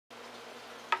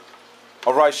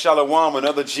All right, Shalom,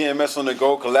 another GMS on the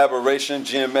go collaboration.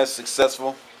 GMS successful.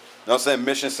 You know what I'm saying?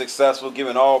 Mission successful.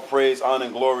 Giving all praise, honor,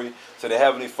 and glory to the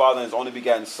Heavenly Father and His only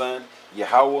begotten Son,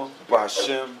 Yahawah,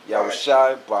 Bahashem,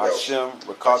 Yahawashi, Bahashem,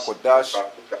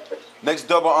 Rakak. Next,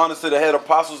 double honors to the head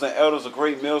apostles and elders of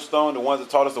Great Millstone, the ones that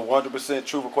taught us the 100%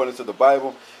 truth according to the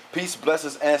Bible. Peace,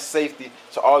 blessings, and safety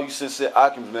to all you sincere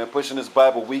occupants, man. Pushing this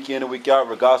Bible week in and week out,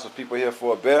 regardless of people here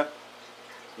for a bear. You know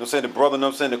what I'm saying? The brother, you know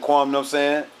what I'm saying? The Quam, you know what I'm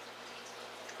saying?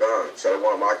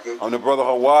 I'm the brother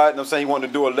YAHAWAH, you know what I'm saying? He wanted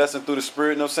to do a lesson through the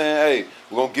Spirit, you know what I'm saying? Hey,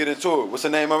 we're going to get into it. What's the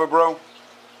name of it, bro?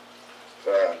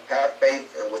 Have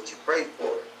faith in what you pray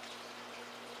for.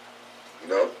 You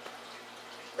know?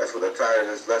 That's what the title of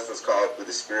this lesson is called, Through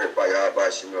the Spirit by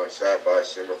YAHAWASHI. You know what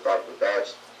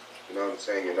I'm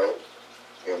saying? You know?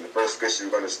 And the first scripture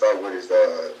we're going to start with is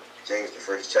James, the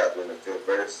first chapter, in the 5th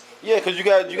verse. Yeah, because you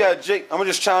got Jake. I'm going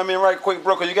to just chime in right quick,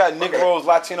 bro, because you got Negroes,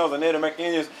 Latinos, and Native American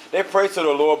Indians. They pray to the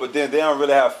Lord, but then they don't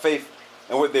really have faith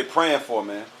in what they're praying for,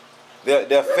 man.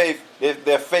 Their faith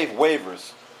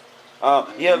wavers.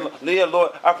 Yeah,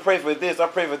 Lord, I pray for this, I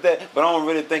pray for that, but I don't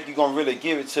really think you're going to really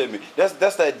give it to me.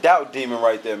 That's that doubt demon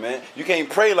right there, man. You can't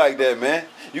pray like that, man.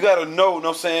 You got to know, you know what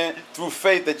I'm saying, through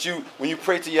faith that when you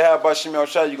pray to Yahawah,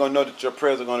 you're going to know that your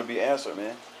prayers are going to be answered,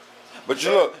 man. But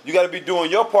you got to be doing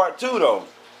your part too, though.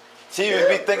 So you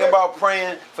be thinking about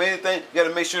praying for anything, you got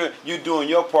to make sure you're doing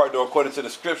your part, though, according to the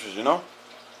scriptures, you know?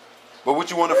 But what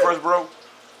you want first, bro?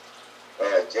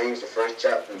 James, the first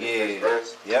chapter, the first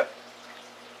verse. Yep.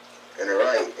 And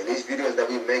and these videos that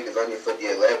we make is only for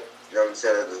the elect, you know what I'm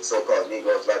saying, the so-called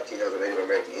Negroes, Latinos, and Native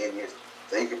American Indians.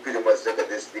 So you can pretty much look at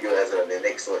this video as an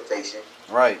exhortation.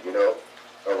 Right. You know,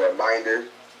 a reminder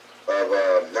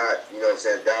of not, you know what I'm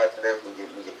saying, doubting them when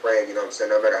you're praying, you know what I'm saying,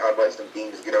 no matter how much them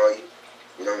demons get on you.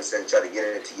 You know what I'm saying? Try to get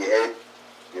it into your head,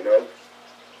 you know?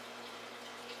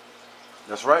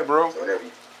 That's right, bro. So whenever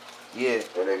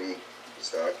you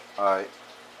start. All right.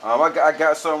 I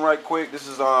got something right quick. This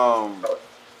is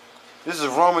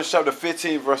Romans chapter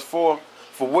 15, verse 4.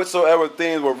 For whatsoever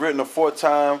things were written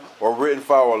aforetime were written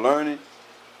for our learning,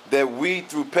 that we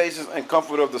through patience and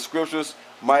comfort of the scriptures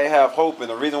might have hope. And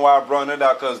the reason why I brought it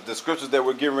out, because the scriptures that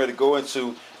we're getting ready to go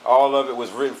into, all of it was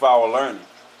written for our learning.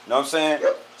 You know what I'm saying?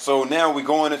 Yep. So now we're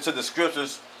going into the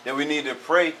scriptures that we need to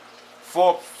pray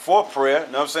for prayer.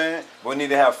 You know what I'm saying? But we need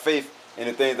to have faith in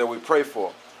the things that we pray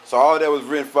for. So all that was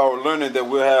written for our learning, that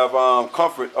we'll have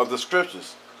comfort of the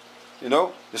scriptures. You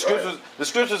know? The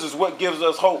scriptures is what gives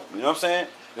us hope. You know what I'm saying?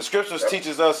 The scriptures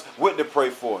teaches us what to pray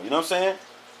for. You know what I'm saying?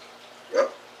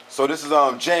 Yep. So this is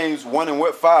James 1 and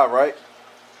 5, right?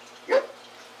 Yep.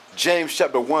 James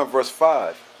chapter 1, verse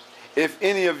 5. If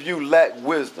any of you lack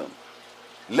wisdom,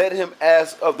 let him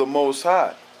ask of the Most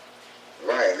High.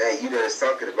 Right, now you know it's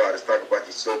talking about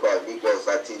these so-called Negroes,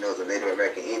 Latinos, and Native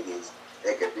American Indians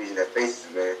and confusion that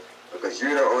faces, man. Because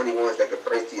you're the only ones that can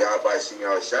pray to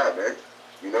Yahawah, man.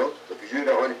 You know? Because you're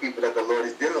the only people that the Lord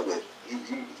is dealing with. He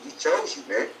chose you,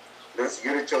 man. You know, so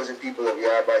you're the chosen people of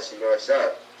Yahawah.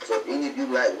 So if any of you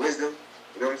lack wisdom,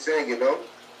 you know what I'm saying, you know,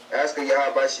 ask of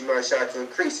Yahawah to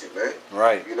increase it, man.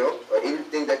 Right. You know, or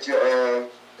anything that you're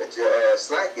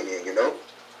slacking in, you know.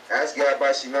 Ask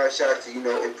Yahawah to, you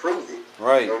know, improve it.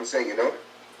 Right. You know what I'm saying, you know?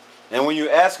 And when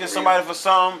you're asking somebody for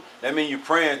something, that means you're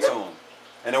praying to them.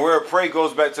 And the word pray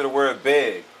goes back to the word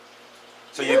beg.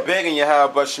 So you're begging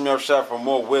Yahawah for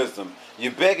more wisdom.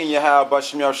 You're begging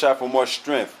Yahawah for more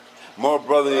strength, more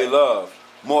brotherly love,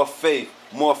 more faith,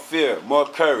 more fear, more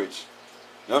courage.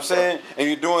 You know what I'm saying? And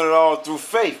you're doing it all through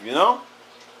faith, you know?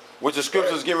 Which the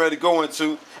scriptures getting ready to go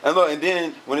into. And look, and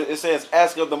then when it says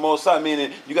ask of the Most High,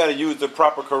 meaning you got to use the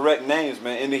proper correct names,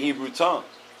 man, in the Hebrew tongue.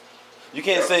 You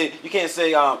can't say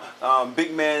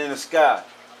big man in the sky.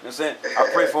 You know what I'm saying? I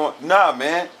pray for him. Nah,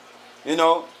 man. You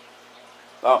know,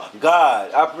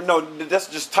 God. No, that's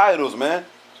just titles, man.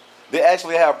 They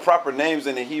actually have proper names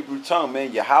in the Hebrew tongue,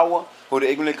 man. Yahawah, who they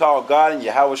ignorantly call God, and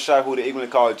Yahawashi, who they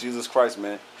ignorantly call Jesus Christ,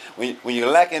 man. When you're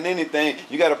lacking anything,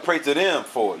 you got to pray to them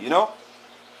for it, you know?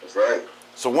 That's right.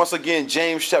 So once again,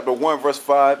 James chapter 1, verse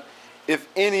 5, if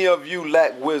any of you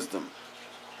lack wisdom,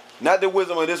 not the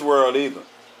wisdom of this world either.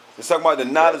 It's talking about the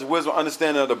knowledge, wisdom,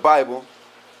 understanding of the Bible.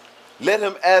 Let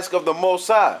him ask of the Most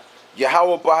High,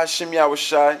 Yahawah Bahashem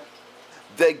Yahawashi,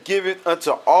 that giveth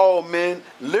unto all men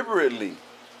liberally.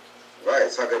 Right,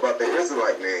 it's talking about the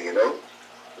Israelite man, you know?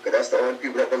 Because that's the only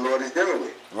people that the Lord is dealing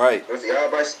with. Right. Because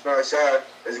Yahawah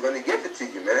is going to give it to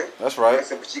you, man. That's right. Like,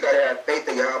 so, but you got to have faith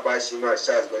that Yahawah is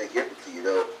going to give it to you,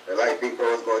 though. And like Big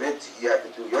Bro is going into, you have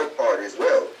to do your part as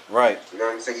well. Right. You know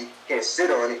what I'm saying? You can't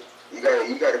sit on it. You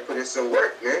got to put in some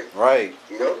work, man. Right.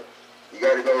 You know? You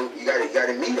got to go, you got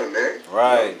to meet him, man.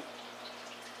 Right. You know?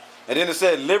 And then it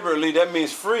said liberally, that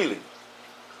means freely.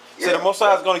 Yeah. So the Most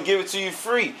High is going to give it to you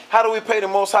free. How do we pay the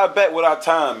Most High back with our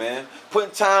time, man?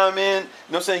 Putting time in, you know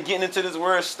what I'm saying, getting into this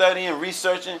word, studying,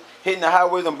 researching, hitting the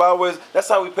highways and byways. That's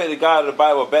how we pay the God of the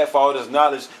Bible back for all this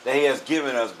knowledge that he has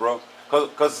given us, bro.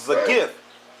 Because it's a gift.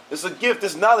 It's a gift.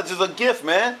 This knowledge is a gift,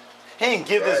 man. He ain't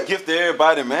give this gift to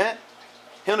everybody, man.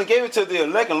 He only gave it to the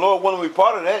elect, and Lord wanted to be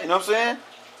part of that, you know what I'm saying?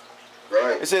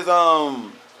 Right. It says,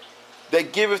 they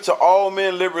give it to all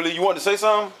men liberally. You want to say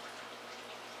something?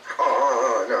 No,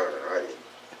 I didn't.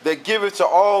 They give it to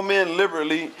all men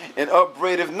liberally and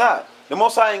upbraideth not. The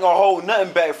Most High ain't gonna hold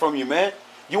nothing back from you, man.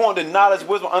 You want the knowledge,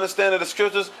 wisdom, understanding of the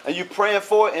scriptures, and you praying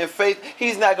for it in faith,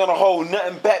 he's not gonna hold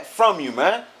nothing back from you,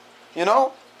 man. You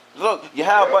know? Look,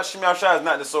 YAHAWASHI is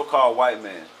not the so-called white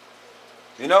man.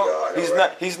 You know?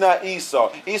 He's not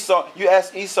Esau. Esau, you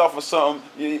ask Esau for something,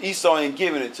 Esau ain't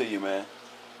giving it to you, man.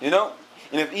 You know?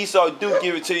 And if Esau do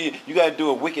give it to you, you gotta do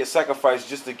a wicked sacrifice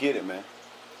just to get it, man.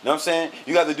 You know what I'm saying?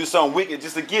 You got to do something wicked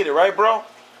just to get it, right, bro?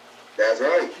 That's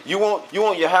right. You want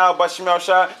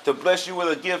YAHAWASHI to bless you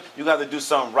with a gift, you got to do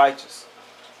something righteous.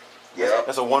 Yeah.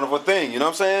 That's a wonderful thing, you know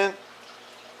what I'm saying?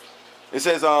 It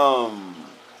says,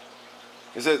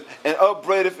 and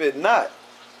upbraideth it not,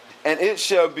 and it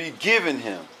shall be given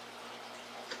him.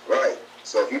 Right.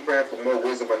 So if you're praying for more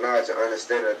wisdom and knowledge and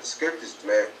understanding of the scriptures,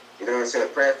 man, you know what I'm saying?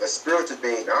 Praying for spiritual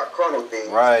things, not carnal things.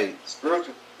 Right.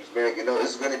 Spiritual things, man, you know,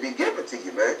 it's going to be given to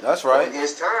you, man. That's right.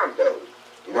 It's time, though.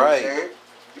 You know what I'm saying?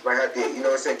 You might have to, you know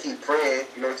what I'm saying, keep praying,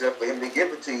 you know what I'm saying, for him to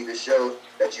give it to you to show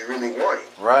that you really want it.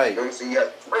 Right. You know what I'm saying? You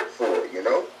have to work for it, you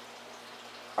know?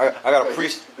 I got to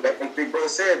preach. Like Big Bro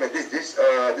said, man, this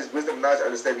wisdom, knowledge,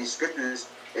 understanding these scriptures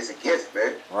is a gift,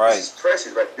 man. Right. This is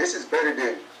precious, right? This is better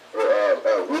than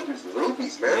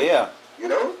rubies, man. Yeah. You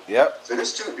know? Yep. So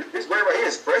this word right here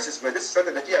is precious, man. This is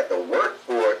something that you have to work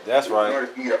for. That's right. In order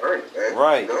for you to earn it, man.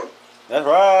 Right. You know? That's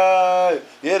right.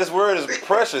 Yeah, this word is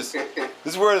precious.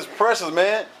 This word is precious,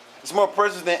 man. It's more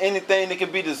precious than anything that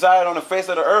can be desired on the face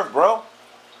of the earth, bro.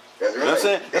 That's right. You know what I'm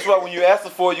saying? That's why when you ask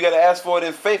for it, you got to ask for it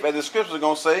in faith, as the scriptures are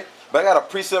going to say. But I got a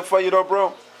precept for you, though,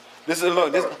 bro.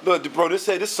 Look, bro,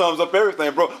 this sums up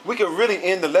everything, bro. We can really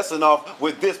end the lesson off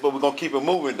with this, but we're going to keep it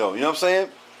moving, though. You know what I'm saying?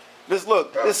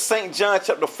 This St. John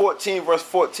chapter 14, verse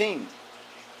 14.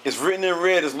 It's written in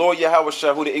red as Lord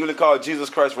Yahawashi, who they even call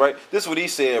Jesus Christ, right? This is what he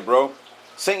said, bro.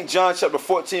 St. John chapter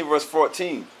 14, verse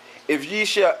 14. If ye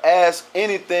shall ask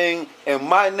anything in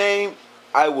my name,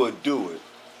 I will do it.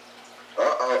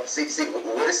 See, what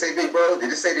did it say, Big Bro?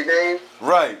 Did it say the name?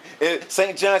 Right.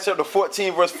 St. John chapter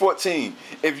 14, verse 14.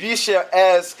 If ye shall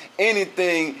ask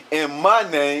anything in my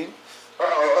name.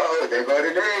 There go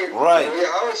the name. Right.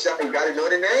 You got to know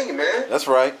the name, man. That's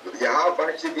right.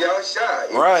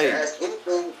 YAHAWASHI. Right. If you ask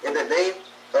anything in the name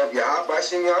of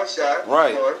YAHAWASHI.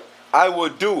 Right. I will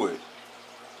do it.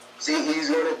 See, he's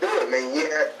going to do it, man. You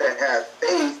have to have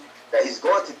faith that he's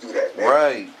going to do that, man.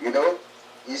 Right. You know?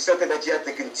 It's something that you have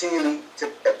to continually to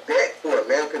beg for,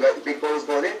 man. Because like the Big Bro is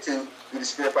going into, through the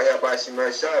spirit of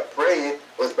YAHAWASHI, praying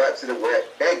was back to the word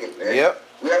begging, man. Yep.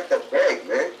 We have to beg,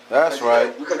 man. That's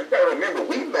right. Because you got to remember,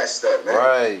 we messed up, man.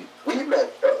 Right. We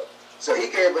messed up. So he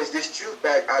gave us this truth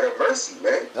back out of mercy,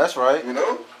 man. That's right. You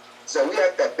know? So we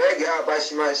have to beg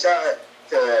YAHAWASHI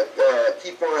to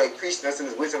keep on increasing us in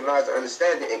his wisdom, knowledge, and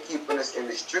understanding, and keeping us in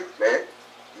this truth, man.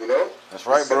 You know? That's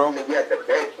right, bro. That we have to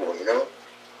beg for, you know?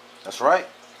 That's right.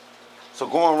 So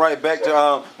going right back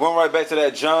to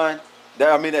that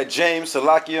James,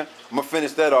 Salakia. I'm gonna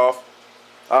finish that off.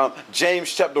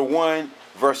 James chapter 1,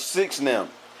 verse 6 now.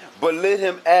 But let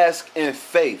him ask in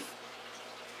faith.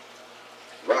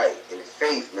 Right, in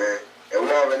faith, man. And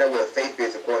we already know what faith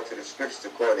is according to the scriptures,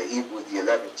 according to Hebrews, the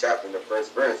 11th chapter, and the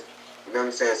first verse. You know what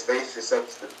I'm saying? Faith is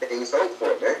substance of things hoped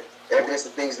for, man. Evidence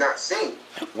of things not seen.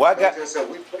 Well,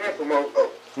 so we pray for more.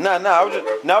 I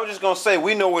was just gonna say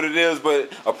we know what it is,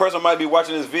 but a person might be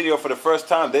watching this video for the first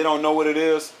time. They don't know what it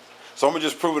is. So I'm gonna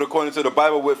just prove it according to the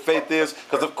Bible what faith is,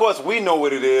 because of course we know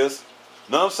what it is.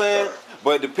 Know what I'm saying?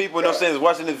 But the people, you know what I'm saying, is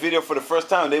watching this video for the first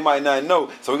time, they might not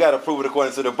know. So we gotta prove it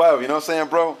according to the Bible. You know what I'm saying,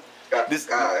 bro?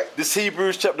 This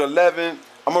Hebrews chapter 11.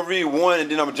 I'm gonna read 1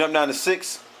 and then I'm gonna jump down to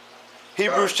 6.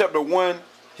 Hebrews chapter 1.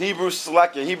 Hebrews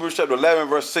chapter 11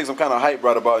 verse 6. I'm kind of hyped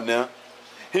right about now.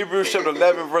 Hebrews chapter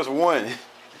 11 verse 1.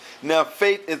 Now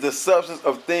faith is the substance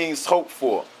of things hoped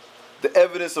for, the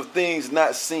evidence of things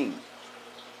not seen.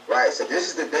 Right, so this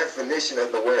is the definition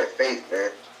of the word faith, man.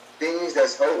 Things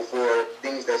that's hoped for,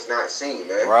 things that's not seen,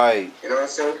 man. Right. You know what I'm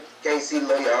saying? Can't see the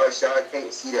Lord Yahawashi,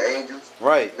 can't see the angels.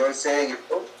 Right. You know what I'm saying?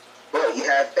 But you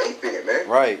have faith in it, man.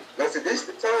 Right. You know, so this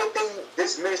whole thing,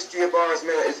 this ministry of ours,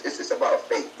 man, it's about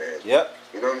faith, man. Yep.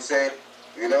 You know what I'm saying?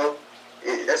 You know?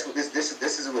 That's what this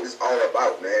is what it's all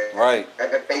about, man. Right.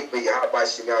 Having faith in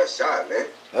YAHAWASHI, man.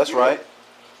 That's right.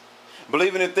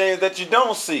 Believing in things that you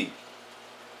don't see.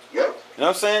 Yep. You know what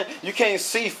I'm saying? You can't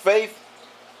see faith,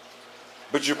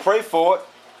 but you pray for it.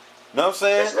 You know what I'm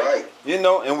saying? That's right. You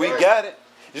know, and we got it.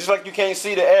 Just like you can't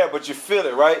see the air, but you feel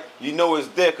it, right? You know it's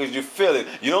there because you feel it.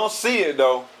 You don't see it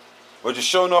though, but you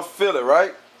sure enough feel it,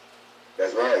 right?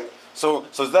 That's right. So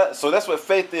that's what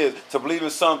faith is, to believe in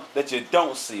something that you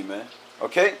don't see, man.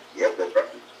 Okay? Yep, that's right.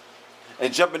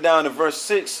 And jumping down to verse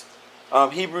 6,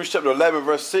 Hebrews chapter 11,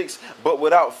 verse 6, but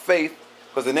without faith,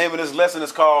 because the name of this lesson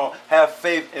is called Have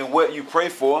Faith in What You Pray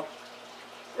For.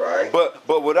 Right.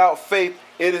 But without faith,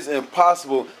 it is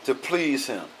impossible to please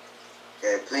him.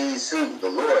 And please who? The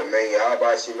Lord, man.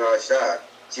 YAHAWASHI.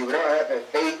 See, without having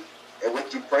faith in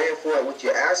what you're praying for and what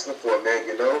you're asking for, man,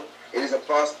 you know, it is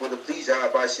impossible to please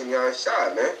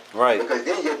YAHAWASHI, man. Right. Because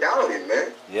then you're doubting,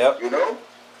 man. Yep. You know?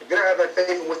 If you're not having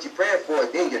faith in what you're praying for,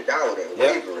 then you're doubting,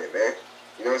 wavering, man.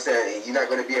 You know what I'm saying? And you're not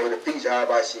going to be able to please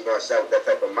YAHAWASHI with that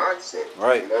type of mindset.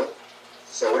 Right. You know?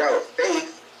 So without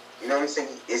faith, you know what I'm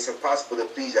saying, it's impossible to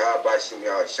please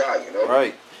YAHAWASHI, you know?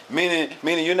 Right.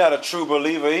 Meaning you're not a true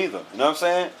believer either. You know what I'm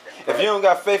saying? If you don't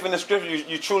got faith in the scripture,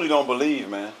 you truly don't believe,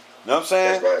 man. You know what I'm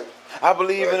saying? That's right. I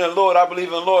believe in the Lord. I believe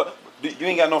in the Lord. You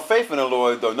ain't got no faith in the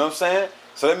Lord, though. You know what I'm saying?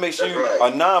 So that makes you a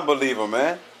non-believer,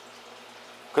 man.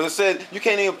 Because it said you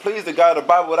can't even please the God of the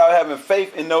Bible without having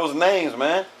faith in those names,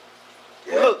 man.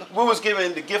 Yeah. Look, we was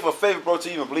given the gift of faith, bro,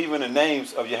 to even believe in the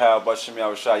names of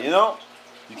YAHAWASHI. You know?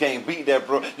 You can't beat that,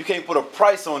 bro. You can't put a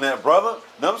price on that, brother.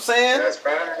 You know what I'm saying? That's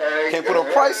right. Can't put a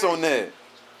price on that.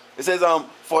 It says,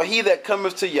 for he that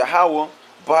cometh to Yahawah,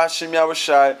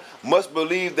 YAHAWASHI, must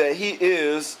believe that he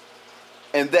is,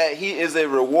 and that he is a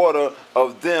rewarder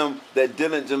of them that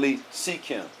diligently seek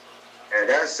him. And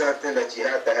that's something that you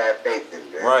have to have faith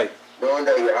in, man. Right. Knowing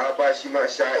that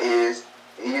YAHAWASHI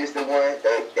he is the one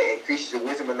that increases your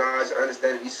wisdom and knowledge and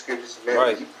understanding of these scriptures, man.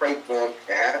 Right. You pray for him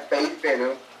and have faith in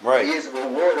him. Right. He is a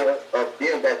rewarder of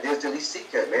them that diligently seek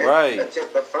him, man. Right.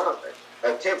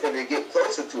 Attempting to get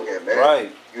closer to him, man.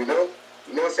 Right. You know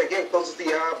what I'm saying? Getting closer to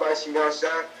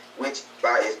YAHAWASHI, which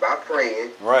is by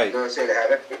praying. Right. You know what I'm saying? To have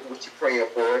that faith in what you're praying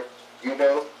for. You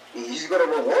know, he's going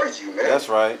to reward you, man. That's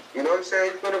right. You know what I'm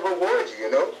saying? He's going to reward you,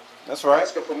 you know? That's right.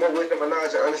 Asking for more wisdom and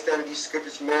knowledge and understanding these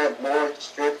scriptures, man. More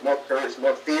strength, more courage,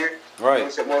 more fear. Right. You know what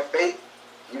I'm saying? More faith.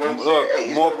 You know what I'm Look, saying?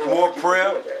 Hey, more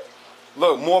prayer.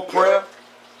 Look, more prayer.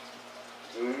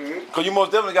 Because you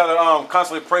most definitely got to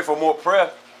constantly pray for more prayer.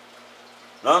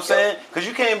 You know what I'm saying? Because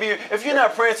you can't be, if you're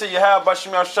not praying to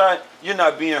YAHAWASHI, you're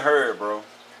not being heard, bro.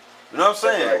 You know what I'm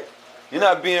saying? Right. You're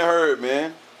not being heard,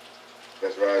 man.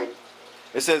 That's right.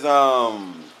 It says,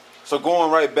 so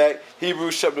going right back,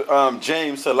 Hebrews chapter,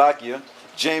 James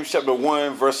chapter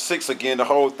 1, verse 6 again, the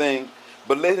whole thing.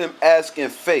 But let him ask in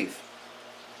faith,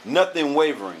 nothing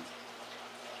wavering.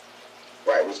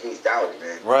 Right, which means doubting,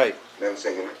 man. Right. You know what I'm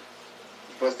saying?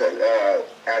 You're supposed to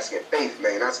ask in faith,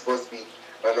 man. You're not supposed to be, you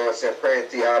know what I'm saying, praying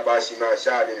to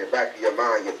YAHAWASHI in the back of your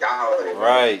mind, you're doubting.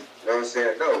 Right. Man. You know what I'm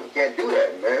saying? No, you can't do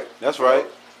that, man. That's right.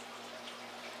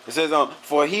 It says,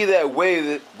 for he that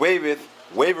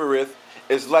wavereth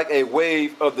is like a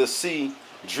wave of the sea,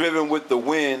 driven with the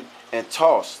wind and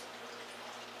tossed.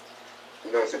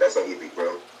 You know what I'm saying? That's how you be,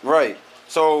 bro. Right.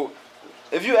 So,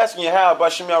 if you're asking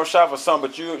YAHAWASHI for something,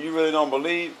 but you really don't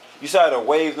believe, you saw the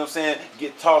waves, you know what I'm saying,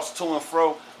 get tossed to and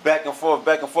fro, back and forth,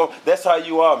 back and forth. That's how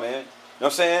you are, man. You know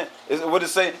what I'm saying? What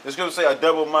does it say? The scripture say a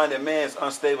double-minded man is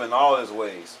unstable in all his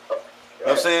ways. You know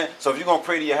what I'm saying? So if you're going to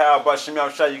pray to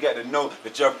YAHAWASHI, you got to know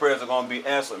that your prayers are going to be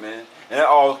answered, man. And that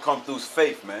all comes through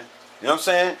faith, man. You know what I'm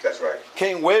saying? That's right.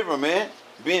 Can't waver, man.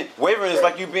 Wavering is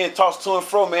like you being tossed to and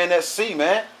fro, man. That sea,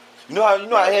 man. You know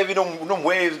how heavy them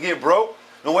waves get, bro?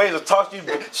 Them waves will toss you,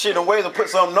 shit, them waves will put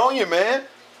something on you, man.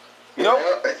 You know?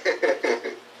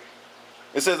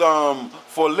 It says,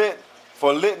 for let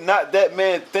not that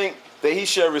man think that he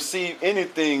shall receive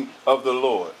anything of the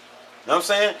Lord. You know what I'm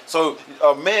saying? So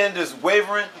a man just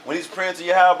wavering when he's praying to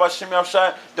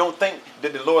YAHAWASHI, don't think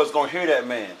that the Lord is going to hear that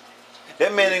man.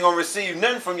 That man ain't going to receive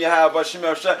nothing from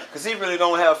YAHAWASHI because he really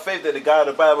don't have faith that the God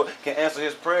of the Bible can answer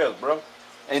his prayers, bro.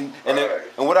 And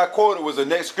what I quoted was the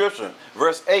next scripture,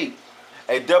 verse 8.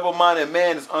 A double-minded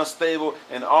man is unstable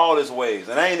in all his ways.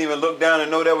 And I ain't even looked down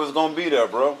and know that was going to be there,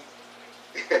 bro.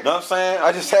 You know what I'm saying?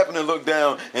 I just happened to look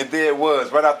down and there it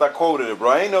was right after I quoted it, bro.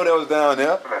 I ain't know that was down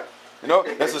there. You know,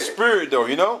 that's a spirit though,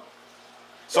 you know?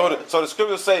 So the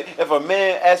scriptures say if a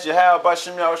man asks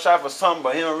YAHAWASHI for something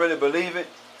but he don't really believe it,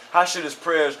 how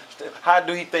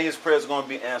do he think his prayers are going to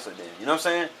be answered then? You know what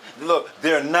I'm saying? Look,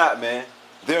 they're not, man.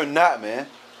 They're not, man.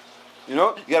 You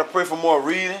know, you got to pray for more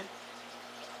reading.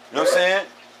 You know what I'm saying?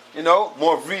 You know,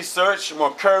 more research,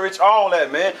 more courage, all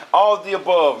that, man. All of the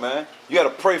above, man. You got to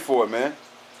pray for it, man.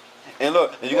 And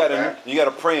look, and you got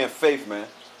to pray in faith, man.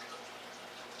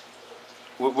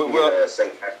 Well,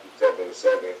 St. Matthew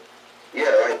 7:7. Yeah,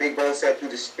 like Big Bro said, through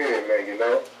the Spirit, man. You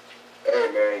know,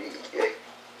 hey, man,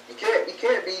 you can't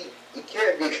be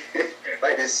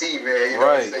like the sea, man. You know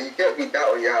what I'm saying? You can't be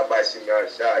doubting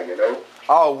YAHAWASHI, you know.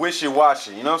 All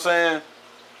wishy-washy, you know what I'm saying?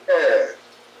 Yeah,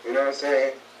 you know what I'm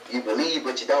saying? You believe,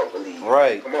 but you don't believe.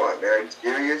 Right. Come on, man. You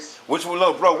serious? Which one,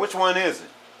 look, bro? Which one is it?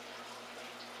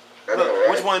 I know, right?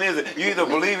 Which one is it? You either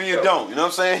believe or you don't. You know what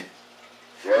I'm saying?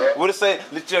 Yeah. What it say?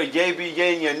 Let your yea be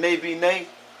yea and your nay be nay.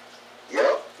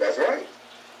 Yep, that's right.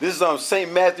 This is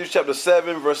St. Matthew chapter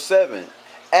 7, verse 7.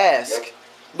 Ask. Yep.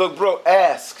 Look, bro,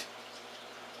 ask.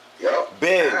 Yep.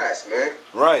 Beg. Ask, man.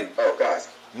 Right. Oh, gosh.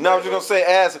 No, I'm just going to say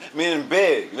ask, meaning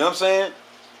beg. You know what I'm saying?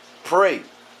 Pray.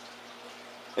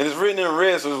 And it's written in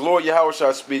red, so the Lord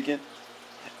Yahawashi speaking.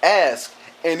 Ask,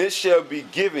 and it shall be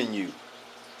given you.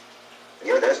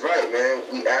 Yeah, that's right, man.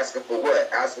 We asking for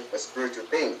what? Asking for spiritual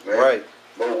things, man. Right.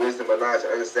 More wisdom and knowledge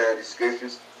and understanding the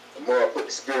scriptures. The more I put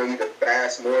the spirit in you to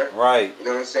fast more. Right. You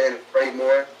know what I'm saying? Pray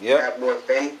more. Yep. Have more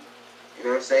faith. You know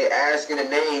what I'm saying? Ask in the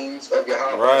names of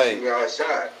Yahawah. Right.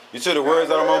 Yahawashi. You took the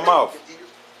words out of my mouth.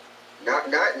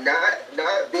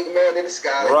 Not big man in the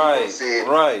sky. Right. Said,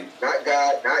 right. Not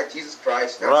God, not Jesus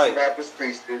Christ, not right. some rappers,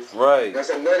 priestess. Right. You know what I'm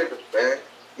saying? None of them, man.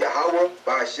 Yahawah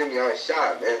by Hashem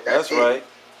Yahawashi, man. That's right.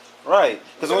 Right.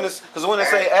 Because when it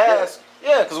say ask,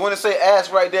 because when it say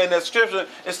ask right there in that scripture,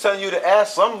 it's telling you to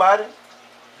ask somebody.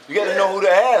 You got to know who to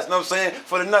ask. You know what I'm saying?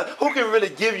 For the knowledge, who can really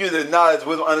give you the knowledge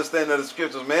with understanding of the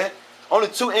scriptures, man? Only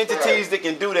two entities that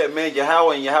can do that, man.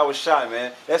 Yahawah and Yahawashi,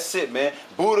 man. That's it, man.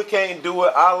 Buddha can't do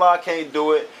it. Allah can't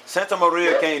do it. Santa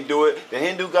Maria can't do it. The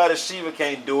Hindu goddess Shiva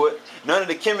can't do it. None of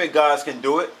the Kemet gods can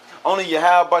do it. Only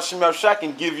Yahawashi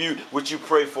can give you what you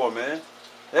pray for, man.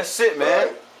 That's it, man.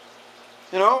 Right.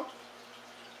 You know?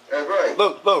 That's right.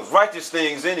 Look, righteous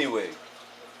things anyway.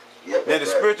 Yep, now the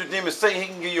spiritual demon Satan, he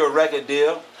can give you a record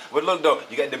deal. But look though,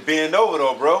 you got to bend over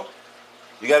though, bro.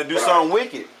 You got to do something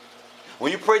wicked.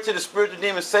 When you pray to the spiritual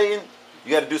demon Satan,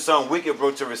 you got to do something wicked,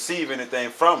 bro, to receive anything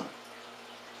from him.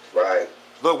 Right.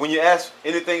 Look, when you ask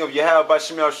anything of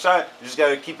Yahawashi, you just got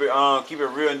to keep it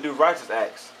real and do righteous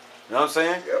acts. You know what I'm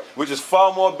saying? Yep. Which is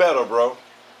far more better, bro.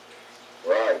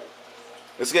 Right.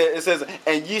 It says,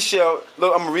 and ye shall,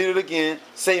 look, I'm going to read it again.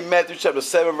 St. Matthew chapter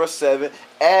 7, verse 7.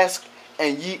 Ask,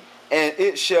 and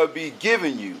it shall be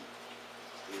given you.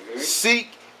 Mm-hmm. Seek,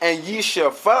 and ye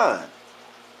shall find.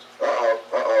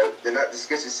 Then the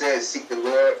scripture says, seek the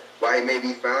Lord while he may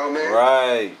be found, man.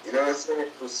 Right. You know what I'm saying?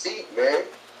 So seek, man.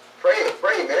 Pray,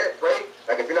 man. Pray.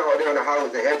 Like if you're not out there on the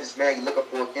highways and hedges, man, you're looking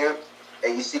for a camp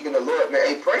and you're seeking the Lord, man.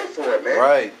 Hey, pray for it, man.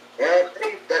 Right. Yeah,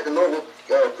 pray that the Lord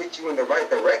will put you in the right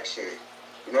direction.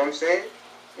 You know what I'm saying?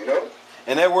 You know?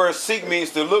 And that word seek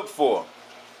means to look for.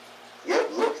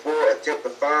 Yep, look for, attempt to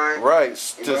find. Right.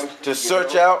 To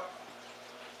search out.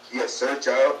 Yeah, search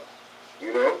out.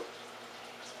 You know?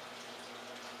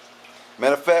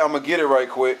 Matter of fact, I'm gonna get it right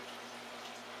quick.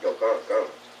 Yo, come.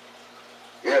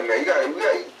 Yeah, man, you gotta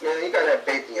have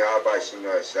faith in Yahawashi,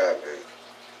 man.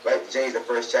 Like James, the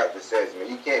first chapter says, man,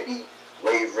 you can't be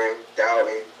wavering,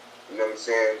 doubting, you know what I'm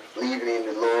saying, believing in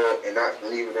the Lord and not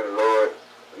believing in the Lord.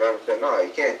 You know what I'm saying? No,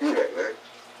 you can't do that, man.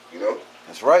 You know?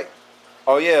 That's right.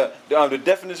 Oh yeah, the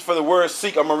definition for the word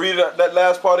seek. I'm gonna read that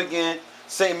last part again.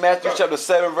 St. Matthew chapter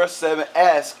 7, verse 7.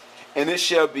 Ask, and it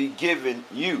shall be given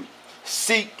you.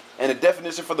 Seek. And the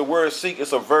definition for the word seek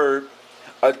is a verb.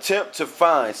 Attempt to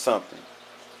find something.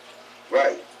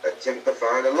 Right. Attempt to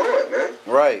find the Lord, man.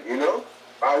 Right. You know?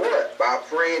 By what? By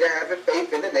praying and having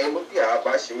faith in the name of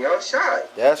Yahawashi.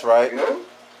 That's right. You know?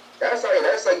 That's how you know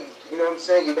what I'm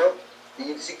saying, you know?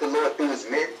 You seek the Lord through his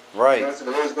men. Right. You know, so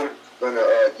the Lord's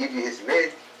gonna give you his men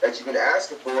that you've been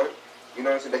asking for. You know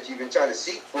what I'm saying? That you've been trying to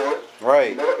seek for.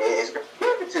 Right. You know, and it's gonna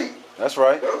give it to you. That's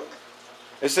right. You know?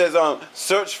 It says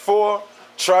search for,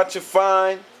 try to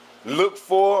find, look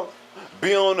for,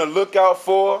 be on the lookout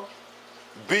for,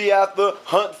 be after,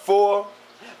 hunt for,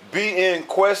 be in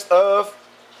quest of.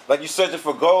 Like you searching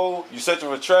for gold, you searching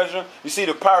for treasure. You see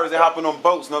the pirates, they hopping on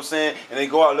boats, you know what I'm saying? And they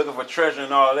go out looking for treasure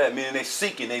and all that, meaning they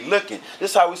seeking, they looking.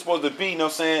 This is how we supposed to be, you know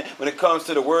what I'm saying, when it comes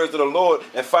to the words of the Lord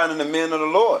and finding the men of the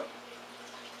Lord.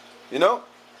 You know?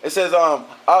 It says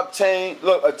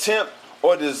attempt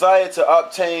or desire to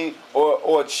obtain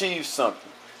or achieve something.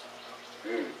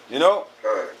 You know?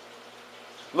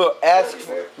 Look, ask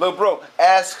for. You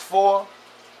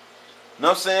know what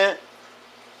I'm saying?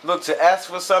 Look, to ask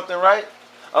for something, right?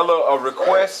 A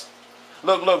request.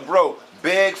 Look, bro,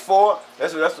 beg for.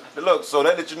 That's look. So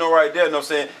that let you know right there. You know what I'm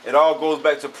saying? It all goes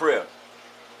back to prayer.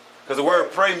 Because the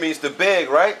word pray means to beg,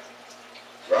 right?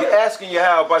 You're asking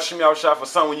YAHAWASHI for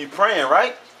something when you're praying,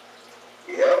 right?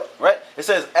 Yeah. Right? It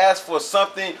says ask for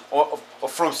something or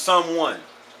from someone.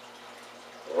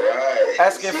 Right.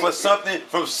 Asking for something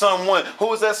from someone.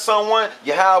 Who is that someone?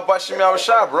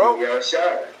 YAHAWASHI, bro.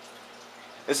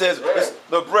 It says,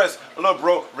 look,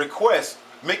 bro, request.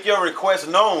 Make your request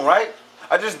known, right?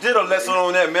 I just did a lesson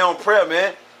on that, man, on prayer,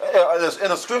 man.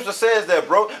 And the scripture says that,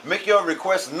 bro. Make your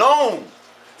request known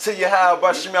to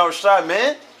YAHAWASHI,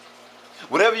 man.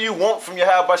 Whatever you want from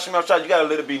YAHAWASHI, you got to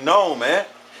let it be known, man.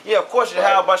 Yeah, of course,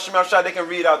 YAHAWASHI, they can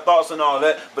read our thoughts and all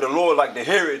that, but the Lord like to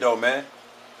hear it, though, man.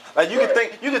 Like you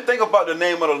can think about the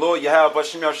name of the Lord,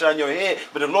 YAHAWASHI, in your head,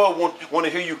 but the Lord want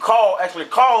to hear you actually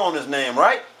call on His name,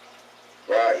 right?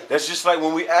 Right. That's just like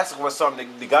when we ask for something,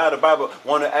 the God of the Bible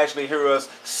want to actually hear us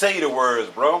say the words,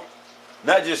 bro.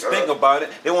 Not just think about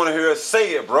it. They want to hear us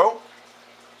say it, bro.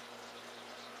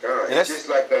 It's just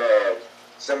like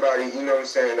somebody, you know what I'm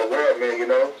saying, in the world, man, you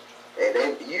know,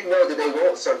 and you know that they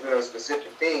want something, a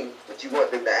specific thing, but you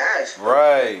want them to ask for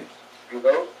right. You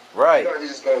know? Right. You're not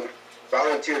just going to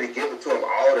volunteer to give it to them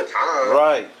all the time.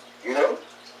 Right. You know?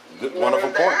 Good, wonderful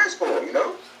point. Ask for, you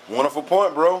know? Wonderful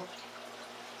point, bro.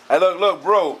 Hey, look,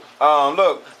 bro.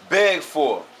 Look, beg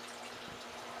for.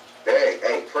 Beg,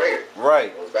 hey, prayer.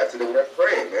 Right. Goes back to the word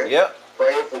praying, man. Yep.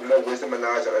 Praying for more wisdom and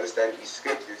knowledge and understanding these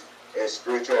scriptures and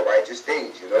spiritual righteous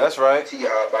things, you know? That's right.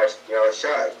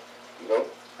 YAHAWASHI, you know?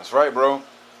 That's right, bro.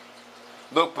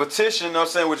 Look, petition, you know what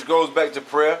I'm saying, which goes back to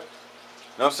prayer.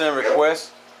 You know what I'm saying,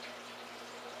 request.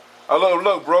 Oh,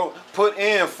 look, bro, put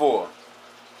in for.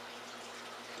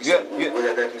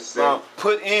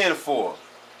 Put in for.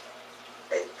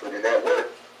 Hey, put in that work.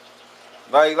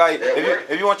 Like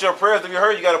if you want your prayers to be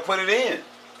heard, you gotta put it in.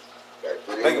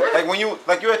 Like when you're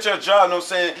at your job, you know what I'm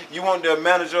saying, you want the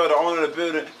manager or the owner of the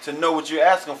building to know what you're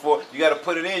asking for, you gotta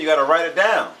put it in, you gotta write it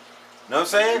down. You know what I'm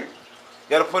saying?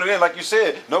 You gotta put it in, like you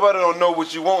said. Nobody don't know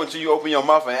what you want until you open your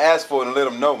mouth and ask for it and let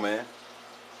them know, man.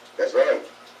 That's right.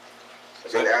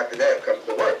 And then after that comes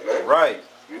the work, man. Right.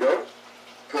 You know?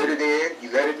 Put it in,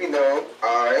 you let it be known.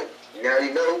 Alright, now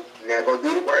you know, now go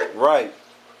do the work. Right.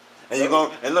 And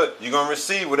you're gonna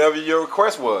receive whatever your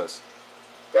request was.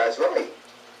 That's right.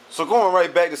 So going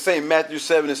right back to St. Matthew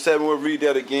 7:7, we'll read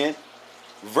that again.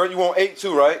 You want 8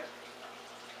 too, right?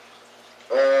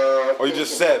 Or you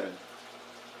just 7?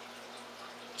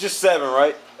 Just 7,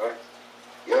 right?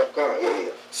 Yeah, come on, yeah.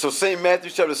 So St. Matthew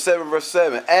chapter 7, verse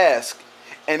 7. Ask,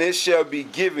 and it shall be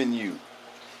given you.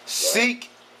 Seek,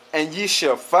 and ye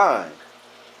shall find.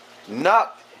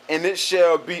 Knock, and it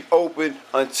shall be opened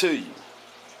unto you.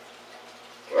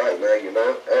 Right, man, you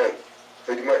know, hey,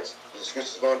 pretty much the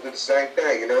scripture's going through the same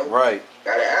thing, you know. Right.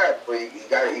 Gotta ask, but you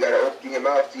gotta open your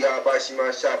mouth to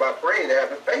YAHAWASHI by praying and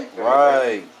having faith.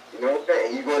 Right. You know what I'm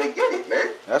saying? You're gonna get it,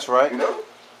 man. That's right. You know.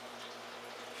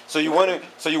 So you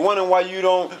wondering why you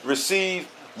don't receive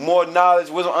more knowledge,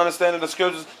 wisdom, understanding of the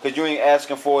scriptures? Because you ain't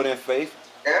asking for it in faith.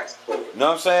 Ask for it. You know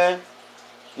what I'm saying?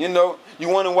 You know, you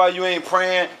wondering why you ain't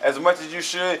praying as much as you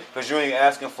should? Because you ain't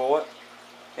asking for it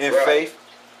in faith.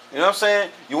 You know what I'm saying?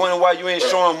 You wondering why you ain't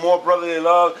showing more brotherly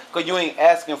love? Because you ain't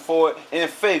asking for it in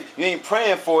faith. You ain't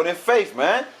praying for it in faith,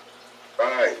 man.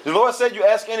 Right. The Lord said you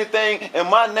ask anything in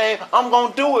my name, I'm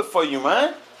going to do it for you,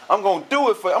 man. I'm going to do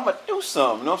it for you. I'm going to do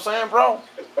something. You know what I'm saying, bro?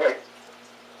 Right.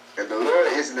 And the Lord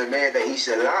isn't a man that he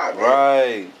should lie, man.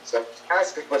 Right. So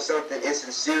asking for something in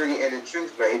sincerity and in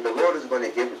truth, man, the Lord is going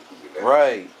to give it to you, man.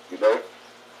 Right. You know?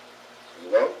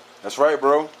 You know? That's right,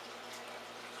 bro.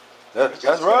 That's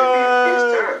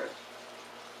right.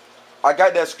 I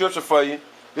got that scripture for you.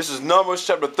 This is Numbers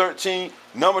chapter 13,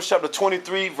 Numbers chapter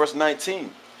 23, verse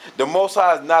 19. The Most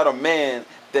High is not a man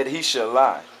that he shall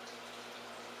lie.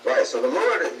 Right, so the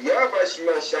Lord,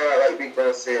 YAHAWASHI, like Big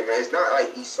Brother said, man, it's not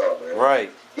like Esau, man.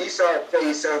 Right. Esau will tell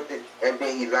you something and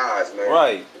then he lies, man.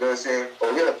 Right. You know what I'm saying?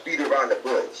 Or he'll beat around the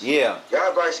bush. Yeah.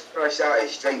 YAHAWASHI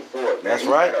is straightforward, man. That's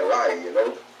He's right. not a liar, you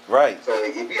know? Right. So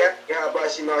if you ask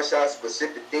YAHAWASHI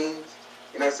specific things,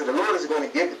 you know, so the Lord is going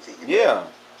to give it to you. Yeah. Man.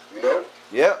 You know?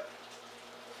 Yep.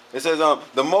 It says,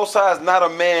 the Most High is not a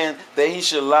man that he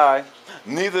should lie,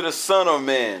 neither the Son of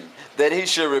Man that he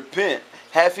should repent.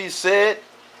 Hath he said,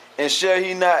 and shall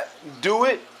he not do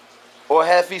it? Or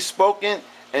hath he spoken,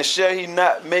 and shall he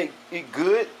not make it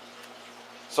good?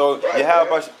 So,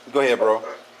 right, go ahead, bro.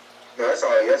 No, that's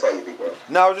all you think, bro.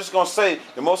 No, I was just going to say,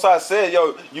 the Most High said,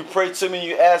 yo, you pray to me,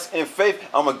 you ask in faith,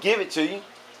 I'm going to give it to you.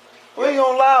 What are you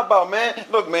going to lie about, man?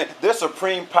 Look, man, they're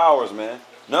supreme powers, man.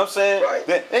 You know what I'm saying? Right.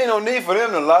 There ain't no need for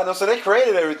them to lie. No, so they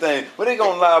created everything. What they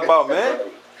going to lie about, man?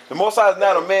 The Most High is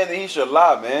not a man that he should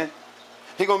lie, man.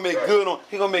 He gonna make good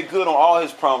on all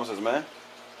his promises, man.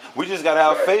 We just gotta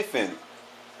have faith in it.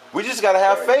 We just gotta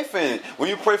have faith in it. When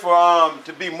you pray for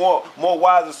to be more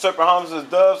wise than serpent, harmless as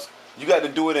doves, you got to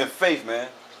do it in faith, man.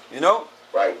 You know?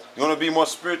 Right. You want to be more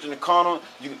spiritual than carnal?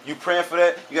 You praying for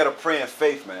that? You got to pray in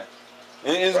faith, man.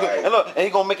 And look, and he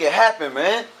gonna make it happen,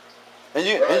 man. And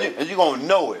you gonna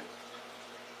know it.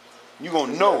 You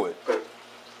gonna know it.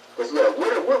 Cause look,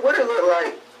 what it look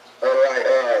like?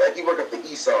 Like you working for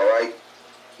ESAU, right?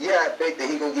 You have faith that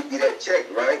he gonna give you that check,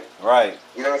 right? Right.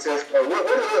 You know what I'm saying? So what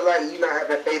it look like you not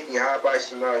having faith in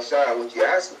YAHAWASHI, what you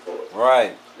asking for?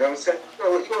 Right. You know what I'm saying?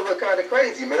 You gonna look kind of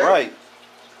crazy, man. Right.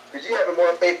 Because you having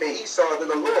more faith in Esau than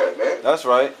the Lord, man. That's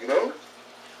right. You know?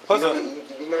 Plus,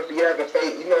 you know, you having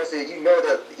faith, you know what I'm saying? You know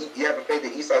that you having faith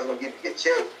that Esau's gonna give you your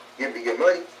check, give you your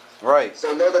money. Right.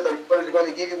 So know that the Lord is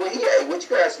gonna give you what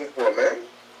you asking for, man.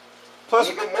 Plus,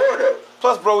 even more though.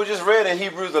 Plus, bro, we just read in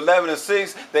Hebrews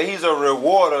 11:6 that he's a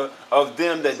rewarder of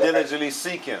them that diligently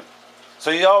seek him.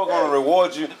 So he's always going to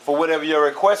reward you for whatever your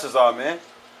requests are, man.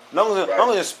 Not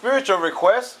only a spiritual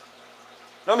request.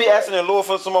 Don't be asking the Lord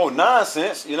for some old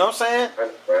nonsense. You know what I'm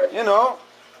saying? You know.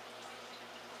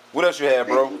 What else you had,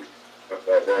 bro? I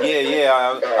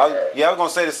was going to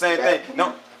say the same thing.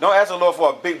 Don't ask the Lord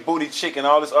for a big booty chick and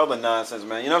all this other nonsense,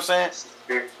 man. You know what I'm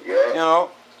saying? Yeah. You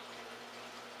know.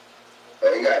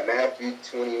 You got Matthew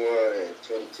 21 and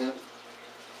 22.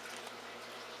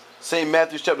 St.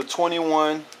 Matthew chapter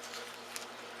 21.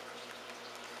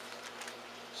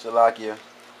 Shalakia.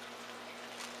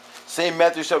 St.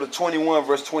 Matthew chapter 21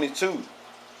 verse 22.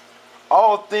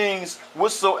 All things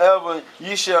whatsoever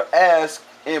ye shall ask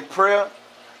in prayer,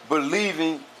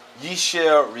 believing ye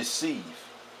shall receive.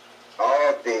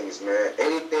 All things, man.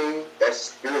 Anything that's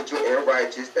spiritual and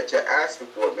righteous that you're asking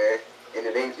for, man. In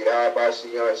the name of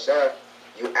YAHAWASHI,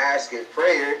 you ask in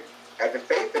prayer, have the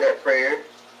faith in that prayer,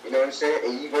 you know what I'm saying?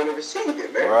 And you're going to receive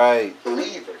it, man. Right.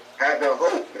 Believe it. Have the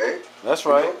hope, man. That's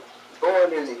right. You know?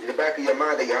 Going in the back of your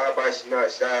mind that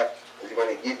YAHAWASHI is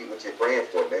going to give you what you're praying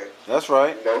for, man. That's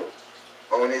right. You know,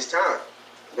 on this time.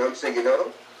 You know what I'm saying? You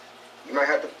know, you might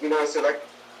have to, you know what I'm saying, like,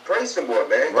 pray some more,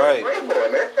 man. Right. Pray more,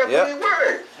 man. That's the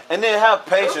word. And then have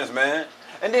patience, man.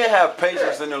 And then have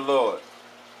patience in the Lord.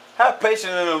 Have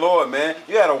patience in the Lord, man.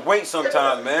 You gotta wait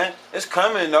sometimes, man. It's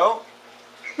coming, though.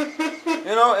 You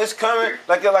know, it's coming.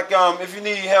 Like if you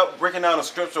need help breaking down a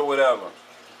scripture or whatever,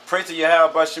 pray to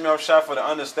YAHAWASHI for the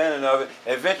understanding of it.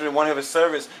 Eventually, one of his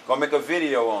servants gonna make a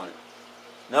video on it.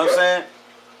 You know what I'm saying?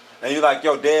 And you're like,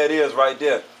 yo, there it is right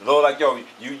there. The Lord, like, yo,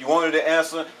 you wanted the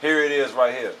answer? Here it is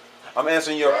right here. I'm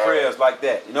answering your prayers like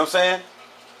that. You know what I'm saying?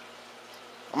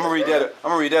 I'm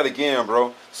gonna read that again,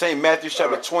 bro. St. Matthew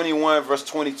chapter 21, verse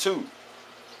 22.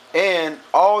 And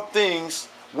all things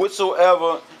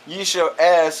whatsoever ye shall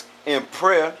ask in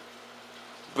prayer,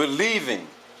 believing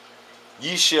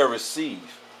ye shall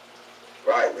receive.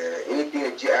 Right, man. Anything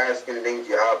that you ask in the name of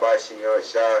YAHAWASHI, you know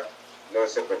what I'm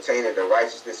saying, pertaining to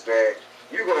righteousness, man,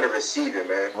 you're going to receive it,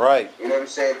 man. Right. You know what I'm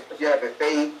saying? If you have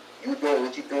faith, you doing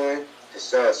what you're doing to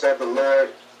serve the Lord,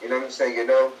 you know what I'm saying, you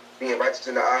know, being righteous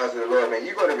in the eyes of the Lord, man,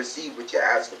 you're going to receive what you're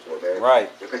asking for, man. Right.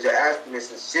 Because you're asking in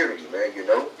sincerity, man, you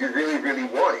know. You really, really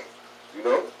want it, you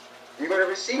know. You're going to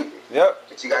receive it. Yep.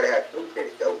 But you got to have faith in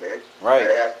it, though, man. Right. You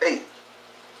got to have faith.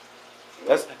 You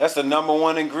know? That's the number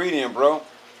one ingredient, bro.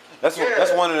 That's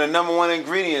one of the number one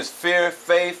ingredients. Fear,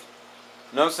 faith,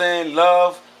 you know what I'm saying?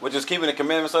 Love, which is keeping the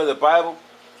commandments of the Bible.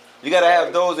 You got to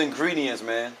have those ingredients,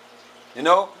 man. You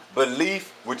know?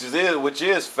 Belief, which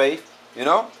is faith, you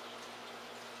know?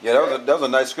 Yeah, that was a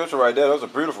nice scripture right there. That was a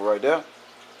beautiful right there.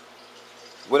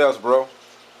 What else, bro?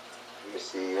 Let me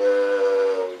see.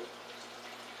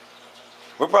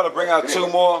 We'll probably bring out two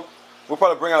more. We'll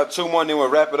probably bring out two more and then we'll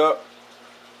wrap it up.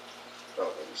 Oh,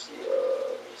 let me see.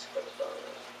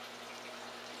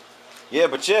 Yeah,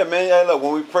 but yeah, man. Hey, look,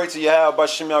 when we pray to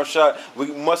YAHAWASHI,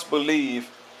 we must believe,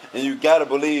 and you got to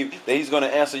believe that he's going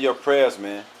to answer your prayers,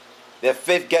 man. That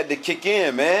faith got to kick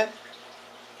in, man.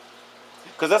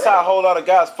 Because that's how a whole lot of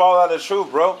guys fall out of the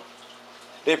truth, bro.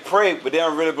 They pray, but they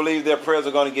don't really believe their prayers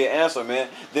are going to get answered, man.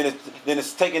 Then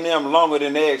it's taking them longer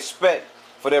than they expect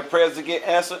for their prayers to get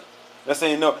answered. Let's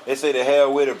say, no, they say the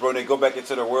hell with it, bro. They go back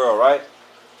into the world, right?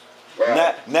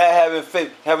 Not having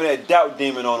faith, having that doubt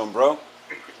demon on them, bro.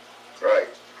 Right.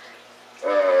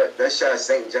 That's shot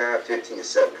St. John